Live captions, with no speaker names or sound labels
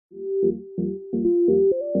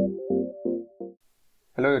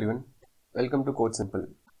Hello everyone, welcome to Code Simple.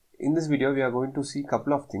 In this video we are going to see a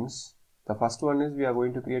couple of things. The first one is we are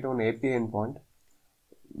going to create an API endpoint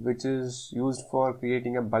which is used for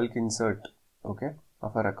creating a bulk insert, okay,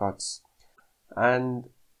 of our records. And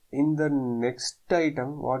in the next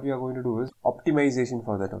item what we are going to do is optimization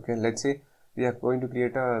for that, okay. Let's say we are going to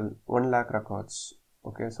create a 1 lakh records,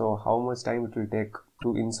 okay. So how much time it will take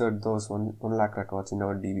to insert those 1 lakh records in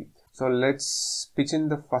our DB. So let's pitch in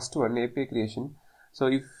the first one, API creation. So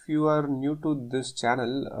if you are new to this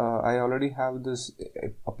channel, I already have this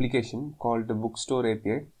application called the Bookstore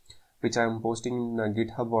API, which I am posting in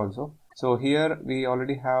GitHub also. So here we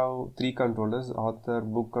already have 3 controllers, author,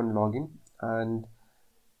 book and login, and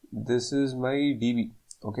this is my DB,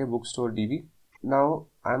 okay, Bookstore DB. Now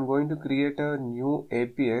I am going to create a new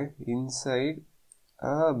API inside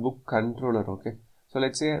a book controller, okay. So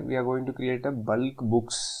let's say we are going to create a bulk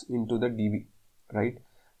books into the DB, right?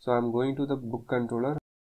 So I'm going to the book controller.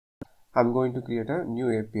 I'm going to create a new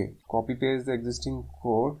API. Copy paste the existing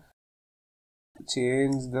code.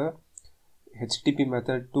 Change the HTTP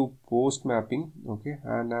method to post mapping. Okay.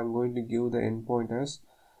 And I'm going to give the endpoint as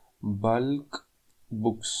bulk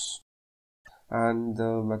books. And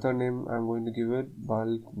the method name I'm going to give it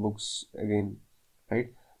bulk books again.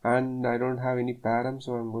 Right. And I don't have any params,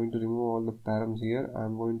 so I'm going to remove all the params here.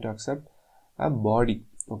 I'm going to accept a body.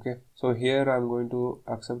 Okay, so here I'm going to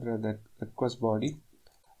accept that request body.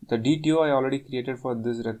 The DTO I already created for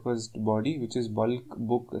this request body, which is bulk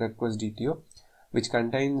book request DTO, which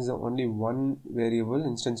contains only one variable,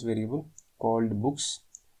 instance variable called books.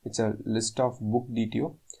 It's a list of book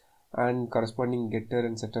DTO and corresponding getter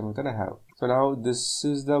and setter method I have. So now this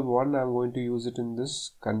is the one I'm going to use it in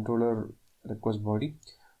this controller request body.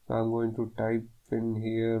 So I'm going to type in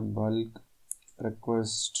here bulk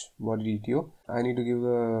request body DTO. I need to give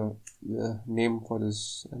a name for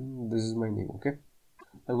this, and this is my name, okay.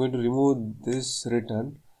 I'm going to remove this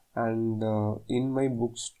return, and in my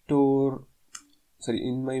bookstore,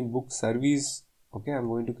 in my book service, okay, I'm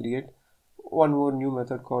going to create one more new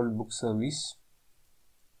method called book service,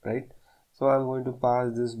 right? So I'm going to pass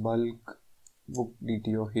this bulk book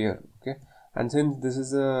DTO here, okay. And since this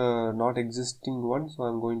is a not existing one, so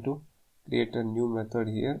I'm going to create a new method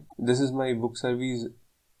here. This is my book service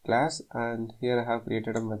class, and here I have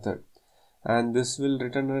created a method, and this will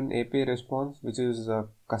return an API response, which is a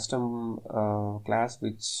custom class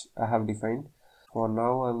which I have defined. For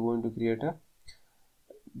now I'm going to create a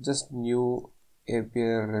just new API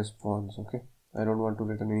response, okay. I don't want to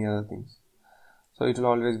return any other things, so it will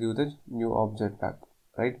always give the new object back,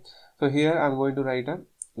 right? So here I'm going to write a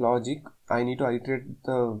logic. I need to iterate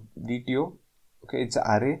the DTO. Okay, it's an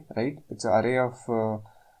array, right? It's an array of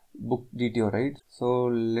book DTO, right? So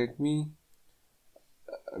let me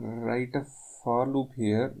write a for loop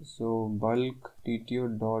here. So bulk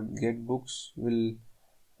DTO dot get books will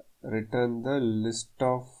return the list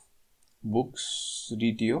of books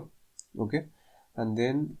DTO, okay, and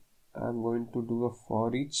then I'm going to do a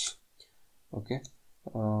for each, okay,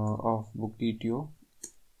 of book DTO,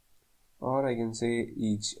 or I can say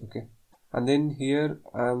each, okay. And then here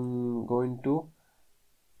I'm going to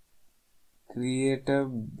create a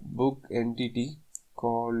book entity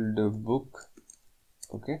called book,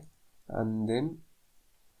 okay. And then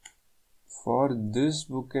for this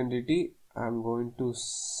book entity I'm going to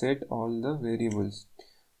set all the variables.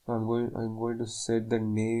 So I'm going to set the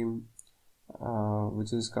name,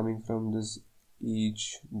 which is coming from this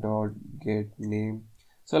each dot get name.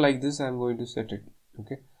 So like this I'm going to set it,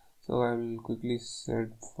 okay. So I will quickly set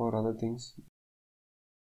for other things.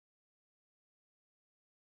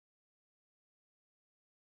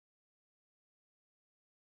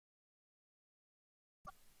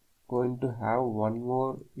 Going to have one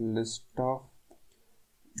more list of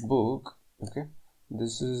book, okay.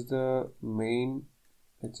 This is the main,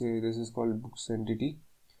 let's say this is called books entity,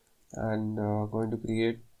 and going to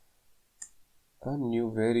create a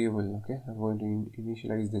new variable, okay. I'm going to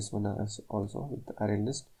initialize this one as also with the array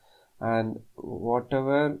list, and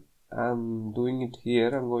whatever I'm doing it here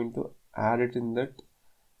I'm going to add it in that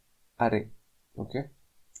array, okay.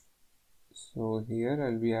 So here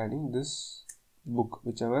I'll be adding this book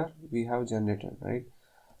whichever we have generated, right?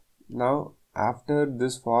 Now after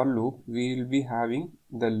this for loop we will be having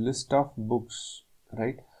the list of books,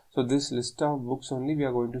 right? So this list of books only we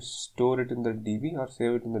are going to store it in the DB or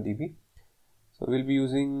save it in the DB. So we'll be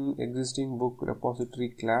using existing book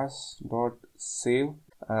repository class dot save,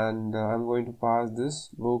 and I'm going to pass this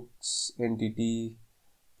books entity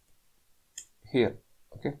here,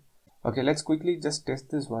 okay. Let's quickly just test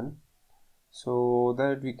this one. so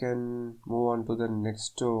that we can move on to the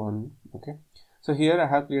next one. Okay, so here I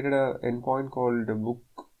have created a endpoint called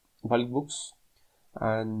bulk books,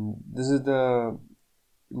 and this is the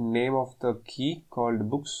name of the key called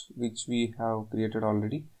books, which we have created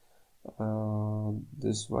already.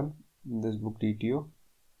 This one, this book DTO,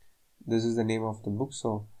 this is the name of the book.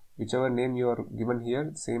 So whichever name you are given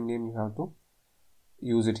here, same name you have to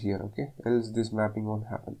use it here. Okay, else this mapping won't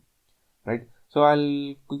happen, right? So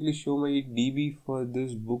I'll quickly show my DB for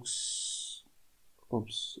this books.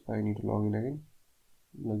 Oops, I need to log in again.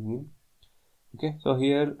 Logging in. Okay, so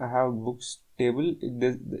here I have books table.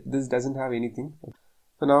 This doesn't have anything.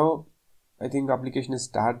 So now I think application is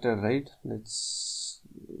started, right? Let's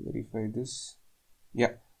verify this.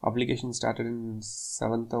 Yeah, application started in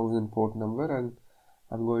 7000 port number, and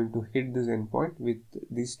I'm going to hit this endpoint with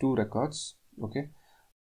these two records. Okay,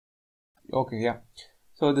 yeah,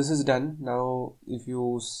 so this is done. Now if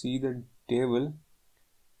you see the table,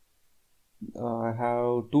 I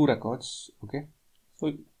have two records. Okay,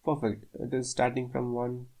 so perfect, it is starting from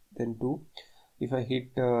 1 then 2. If I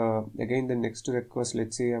hit again the next request,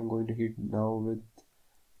 let's say I'm going to hit now with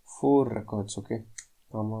 4 records. Okay,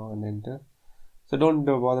 comma and enter. So don't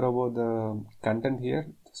bother about the content here,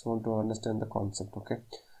 just want to understand the concept. Okay,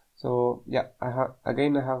 so yeah, I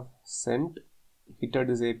have sent, hitted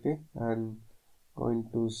this API, and going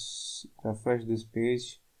to refresh this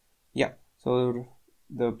page. Yeah, so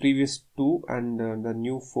the previous 2 and the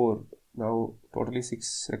new 4, now totally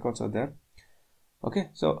 6 records are there. Okay,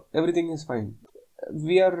 so everything is fine.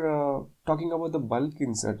 We are talking about the bulk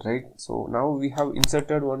insert, right? So now we have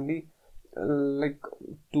inserted only like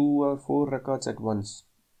 2 or 4 records at once,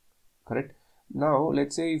 correct? Now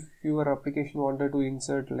let's say if your application wanted to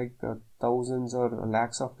insert like thousands or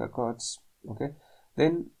lakhs of records, okay,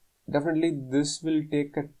 then definitely this will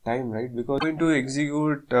take a time, right? Because we're going to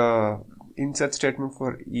execute insert statement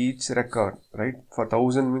for each record, right? For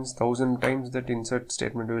 1000 means 1000 times that insert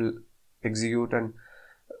statement will execute, and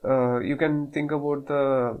you can think about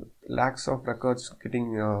the lakhs of records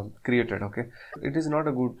getting created. Okay, it is not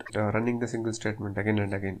a good running the single statement again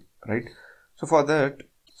and again, right? So for that,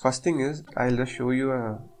 first thing is I'll just show you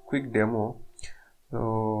a quick demo.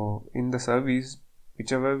 So in the service,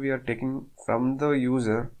 whichever we are taking from the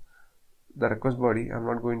user, the request body, I'm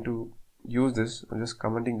not going to use this, I'm just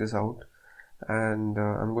commenting this out, and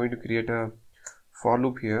I'm going to create a for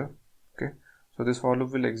loop here. Okay, so this for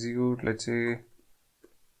loop will execute, let's say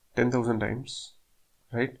 10,000 times,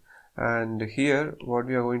 right? And here what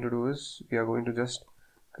we are going to do is we are going to just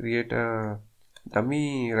create a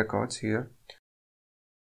dummy records here.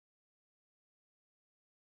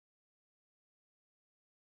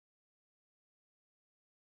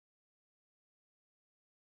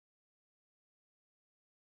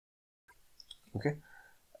 Okay,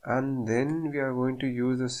 and then we are going to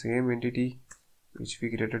use the same entity which we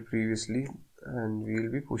created previously, and we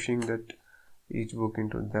will be pushing that each book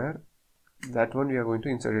into there. That one we are going to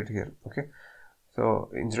insert it here. Okay, so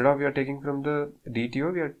instead of we are taking from the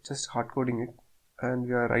DTO, we are just hard coding it, and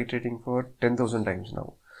we are iterating for 10,000 times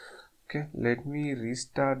now. Okay, let me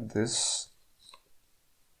restart this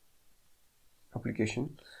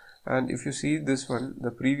application, and if you see this one, the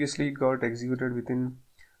previously got executed within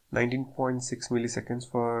 19.6 milliseconds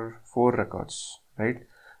for 4 records, right?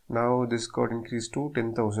 Now this got increased to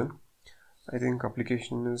 10,000. I think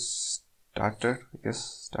application is started. Yes,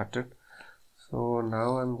 started. So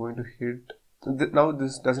now I'm going to hit now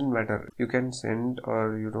this doesn't matter, you can send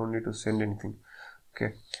or you don't need to send anything.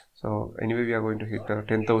 Okay, so anyway we are going to hit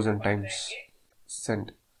 10,000 times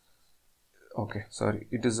send. Okay, sorry,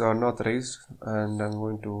 it is unauthorized, and I'm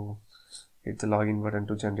going to hit the login button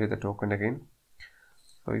to generate the token again.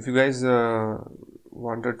 So if you guys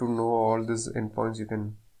wanted to know all these endpoints, you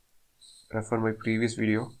can refer my previous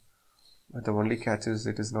video, but the only catch is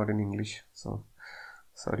it is not in English, so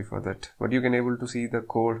sorry for that, but you can able to see the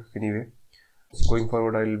code anyway. Going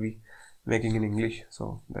forward I will be making in English,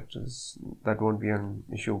 so that won't be an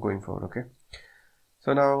issue going forward. Okay,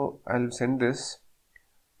 so now I'll send this.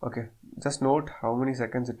 Okay, just note how many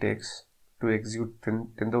seconds it takes to execute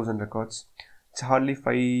 10,000 records. It's hardly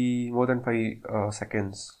more than 5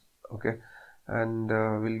 seconds. Okay, and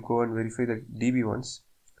we'll go and verify the DB ones.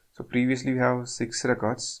 So previously we have 6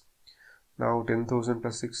 records, now 10,000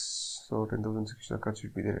 plus 6, so 10,006 records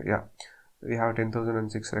should be there. Yeah, we have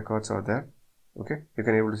 10,006 records are there. Okay, you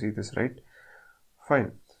can able to see this, right?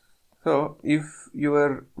 Fine. So if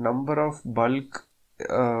your number of bulk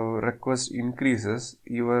request increases,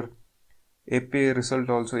 your API result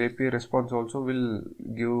also, API response also will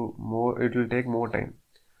give more, it will take more time.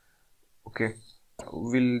 Okay,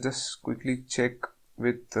 we'll just quickly check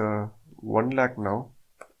with 1 lakh now,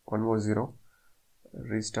 1 more 0,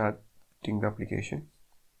 restarting the application.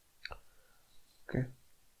 Okay,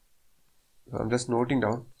 so I'm just noting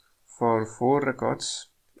down, for 4 records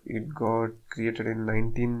it got created in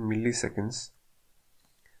 19 milliseconds.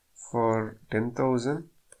 For 10,000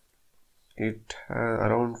 it has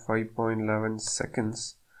around 5.11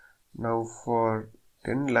 seconds. Now for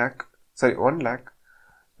 1 lakh,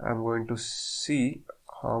 I'm going to see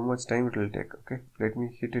how much time it will take. Okay, let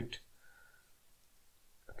me hit it.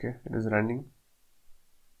 Okay, it is running.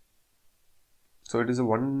 So it is a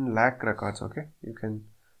 1 lakh records. Okay, you can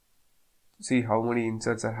see how many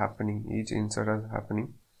inserts are happening. Each insert is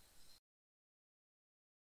happening.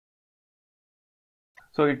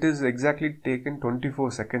 So it is exactly taken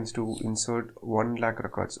 24 seconds to insert 1 lakh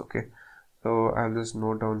records. Okay, so I'll just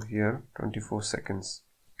note down here 24 seconds,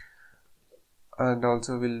 and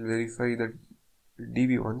also we'll verify that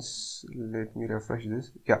DB once. Let me refresh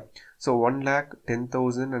this. Yeah, so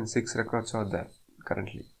 1,10,006 records are there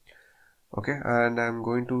currently. Okay, and I'm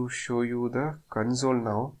going to show you the console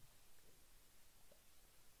now.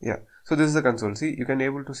 Yeah, so this is the console. See, you can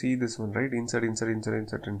able to see this one, right? Insert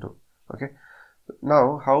into. Okay,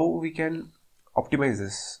 now how we can optimize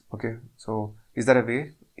this? Okay, so is there a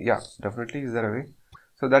way? Yeah, definitely is there a way.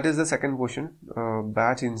 So that is the second portion,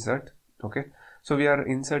 batch insert. Okay, so we are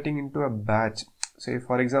inserting into a batch. Say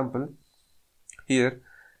for example, here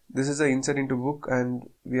this is the insert into book, and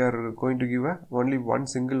we are going to give only one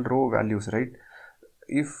single row values, right?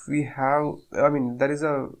 If we have, I mean, there is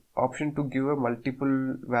a option to give a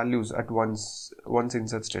multiple values at once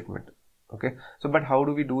insert statement. Okay, so but how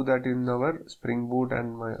do we do that in our Spring Boot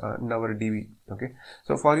and in our DB? Okay,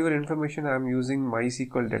 so for your information, I am using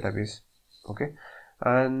MySQL database. Okay,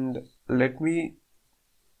 and let me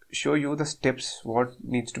show you the steps what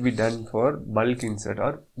needs to be done for bulk insert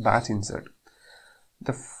or batch insert.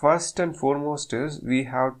 The first and foremost is we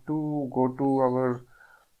have to go to our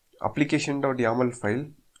application.yaml file,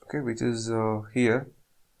 okay, which is here.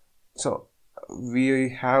 So we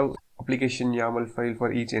have application YAML file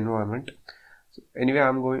for each environment. So anyway,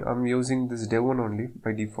 I'm using this dev one only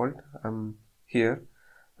by default. I'm here,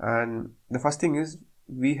 and the first thing is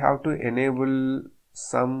we have to enable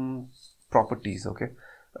some properties. Okay,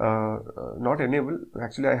 not enable,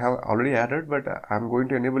 actually I have already added, but I'm going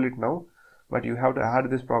to enable it now. But you have to add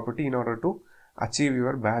this property in order to achieve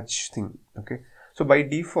your batch thing. Okay, so by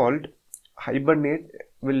default hibernate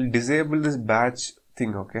will disable this batch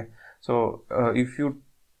thing. Okay, so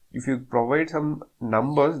if you provide some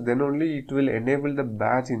numbers, then only it will enable the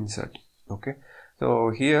batch insert. Okay, so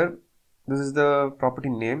here this is the property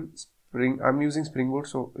name, Spring. I'm using Spring Boot,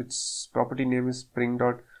 so its property name is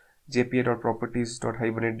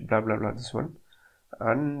spring.jpa.properties.hibernate blah blah blah, this one.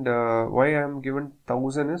 And why I am given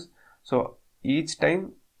 1000 is, so each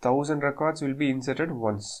time 1000 records will be inserted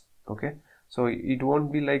once. Okay, so it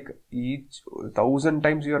won't be like each 1000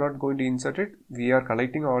 times you are not going to insert it. We are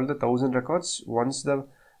collecting all the 1000 records. Once the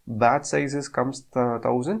batch sizes comes the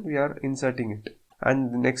 1000, we are inserting it.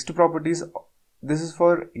 And the next property is, this is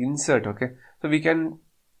for insert. Okay, so we can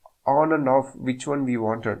on and off which one we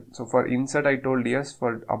wanted. So for insert I told yes,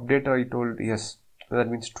 for update I told yes, so that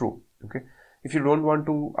means true. Okay, if you don't want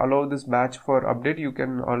to allow this batch for update, you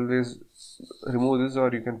can always remove this,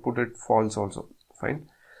 or you can put it false also, fine.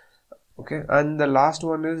 Okay, and the last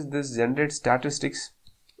one is this generate statistics.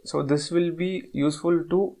 So this will be useful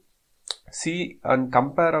to see and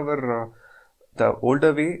compare our the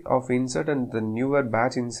older way of insert and the newer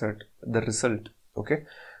batch insert, the result. Okay,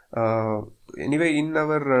 anyway, in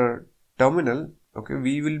our terminal, okay,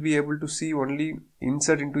 we will be able to see only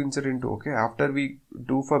insert into. Okay, after we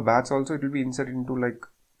do for batch also, it will be insert into like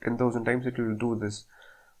 10,000 times it will do this,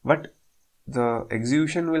 but the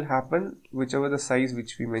execution will happen whichever the size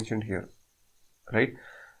which we mentioned here, right?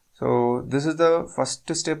 So this is the first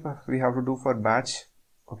step we have to do for batch.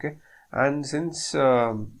 Okay, and since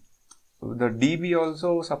the DB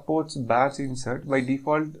also supports batch insert, by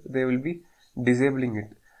default they will be disabling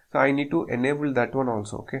it, so I need to enable that one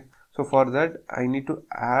also. Okay, so for that I need to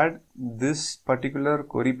add this particular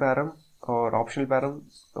query param or optional param,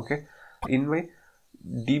 okay, in my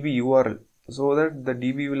DB URL, so that the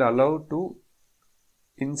DB will allow to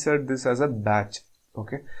insert this as a batch.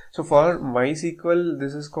 Okay, so for MySQL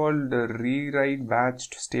this is called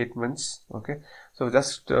rewriteBatchedStatements. Okay, so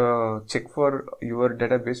just check for your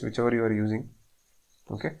database whichever you are using.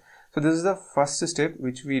 Okay, so this is the first step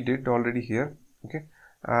which we did already here. Okay,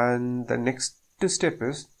 and the next step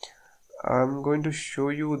is I'm going to show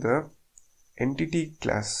you the entity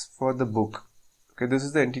class for the book. Okay, this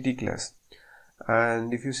is the entity class,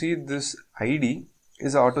 and if you see, this ID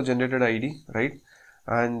is auto generated ID, right?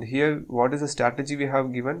 And here, what is the strategy we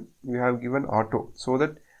have given? We have given auto, so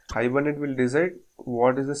that Hibernate will decide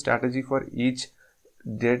what is the strategy for each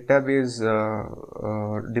database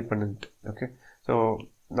dependent. Okay, so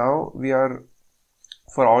now we are,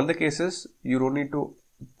 for all the cases you don't need to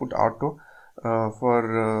put auto.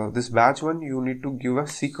 For this batch one, you need to give a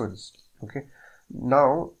sequence. Okay,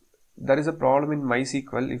 now there is a problem in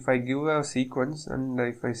MySQL. If I give a sequence and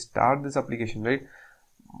if I start this application, right,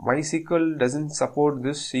 MySQL doesn't support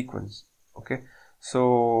this sequence. Okay,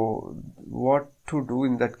 so what to do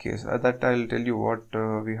in that case? That I'll tell you what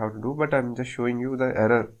we have to do, but I'm just showing you the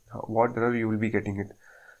error, what error you will be getting it.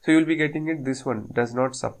 So you will be getting it, this one does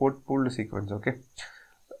not support pulled sequence. Okay,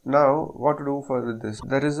 now what to do for this?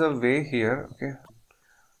 There is a way here. Okay,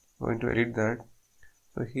 I'm going to edit that.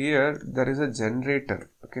 So here there is a generator.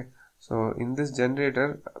 Okay, so in this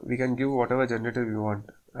generator we can give whatever generator we want.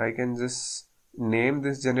 I can just name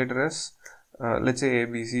this generator as let's say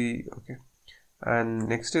ABC. Okay, and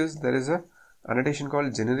next is there is a annotation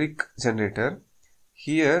called generic generator.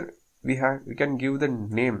 Here we can give the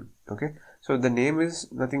name. Okay, so the name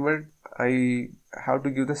is nothing but I have to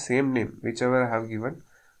give the same name whichever I have given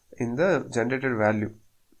in the generated value,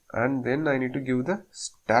 and then I need to give the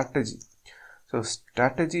strategy. So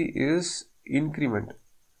strategy is increment.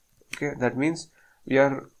 Okay, that means we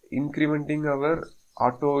are incrementing our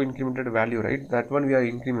auto incremented value, right? That one we are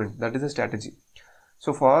increment, that is the strategy.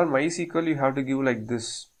 So for MySQL you have to give like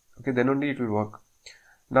this. Okay, then only it will work.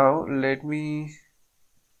 Now let me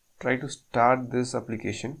try to start this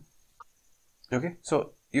application. Okay,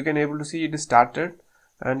 so you can able to see it is started,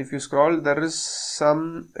 and if you scroll, there is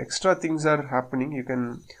some extra things are happening. You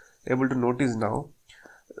can able to notice now.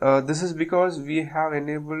 This is because we have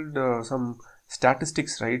enabled some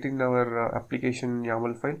statistics, right, in our application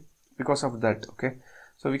YAML file. Because of that, okay,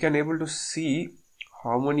 so we can able to see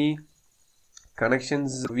how many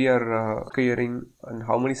connections we are acquiring and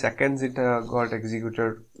how many seconds it got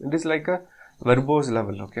executed. It is like a verbose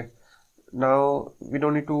level. Okay, now we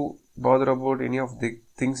don't need to bother about any of the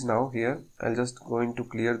things now. Here I'll just going to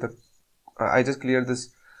clear the I just clear this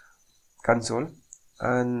console,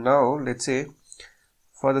 and now let's say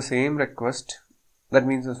for the same request, that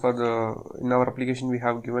means for the in our application we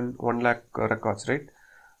have given 1 lakh records, right?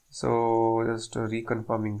 So just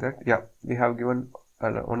reconfirming that, yeah, we have given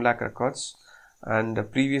 1 lakh records,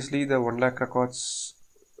 and previously the 1 lakh records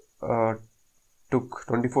took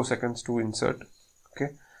 24 seconds to insert.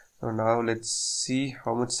 Okay, so now let's see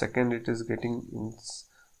how much second it is getting in.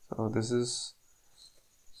 So this is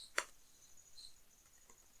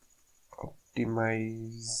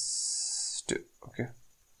optimized. Okay,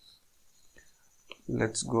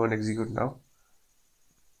 let's go and execute now.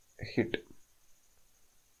 Hit.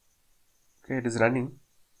 Okay, it is running.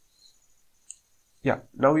 Yeah,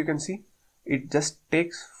 now you can see it just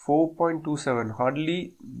takes 4.27,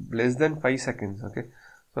 hardly less than 5 seconds. Okay,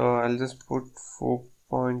 so I'll just put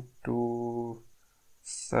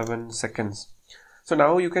 4.27 seconds. So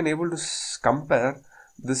now you can able to compare.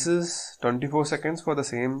 This is 24 seconds for the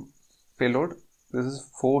same payload. This is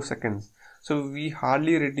 4 seconds. So we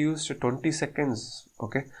hardly reduced 20 seconds.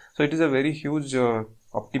 Okay, so it is a very huge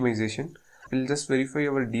optimization. We'll just verify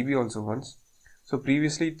our DB also once. So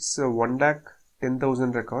previously it's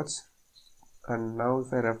 1,10,000 records, and now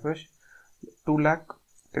if I refresh,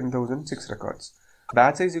 2,10,006 records.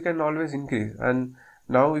 Batch size you can always increase, and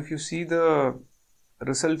now if you see the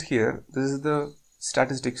result here, this is the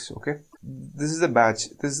statistics. Okay, this is the batch.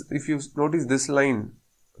 This, if you notice this line,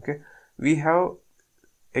 okay, we have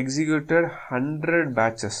executed 100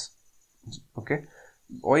 batches. Okay,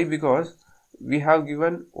 why? Because we have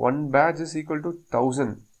given one batch is equal to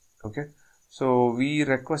 1000. Okay, so we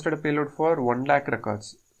requested a payload for 1 lakh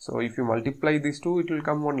records. So if you multiply these two, it will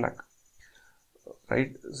come 1 lakh,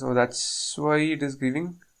 right? So that's why it is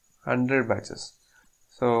giving 100 batches.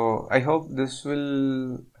 So I hope this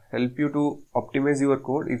will help you to optimize your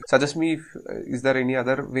code. If suggest me if is there any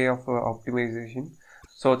other way of optimization.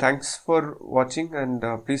 So thanks for watching, and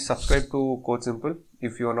please subscribe to Code Simple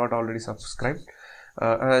if you are not already subscribed,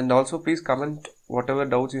 and also please comment whatever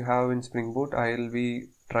doubts you have in Spring Boot. I will be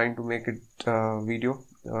trying to make it video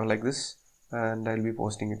like this, and I'll be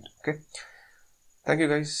posting it. Okay, thank you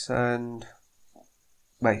guys, and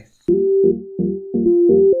bye.